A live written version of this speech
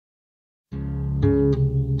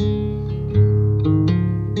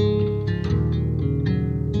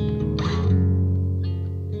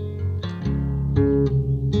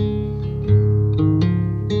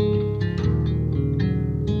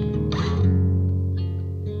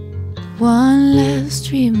One last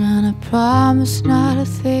dream and I promise not to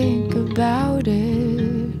think about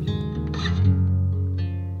it.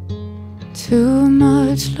 Too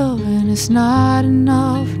much loving is not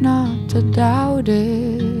enough not to doubt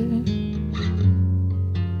it.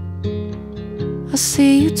 I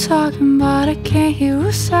see you talking but I can't hear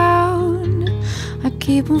a sound. I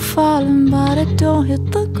keep on falling but I don't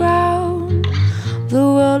hit the ground. The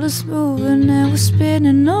world is moving and we're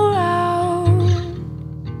spinning around.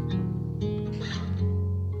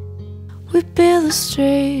 We build the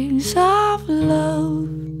strings of love.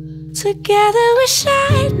 Together we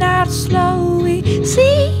shine out slow. We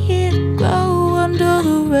see it grow under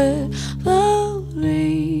the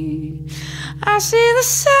revelry. I see the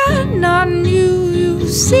sun on you, you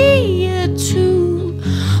see it too.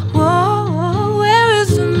 Whoa, where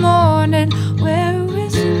is the morning? Where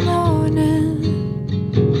is the morning?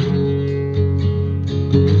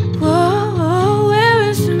 Whoa, where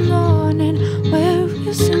is the morning? Where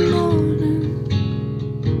is the morning?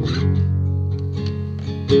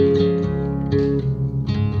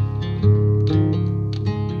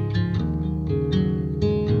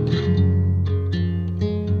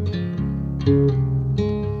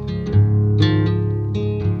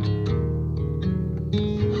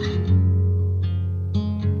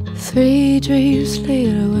 3 dreams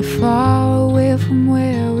later, we're far away from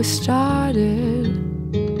where we started.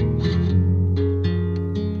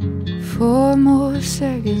 4 more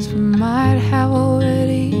seconds, we might have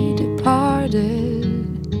already departed.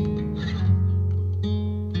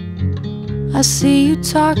 I see you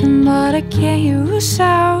talking but I can't hear a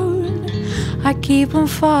sound. I keep on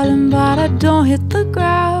falling but I don't hit the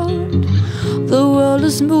ground. The world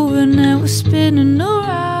is moving and we're spinning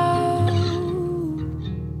around.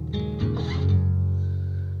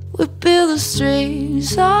 We build the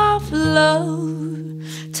strings of love.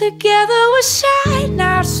 Together we shine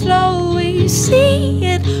out slow. We see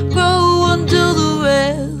it grow under the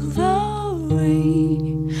revelry.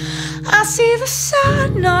 I see the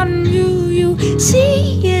sun on you, you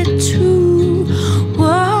see it too.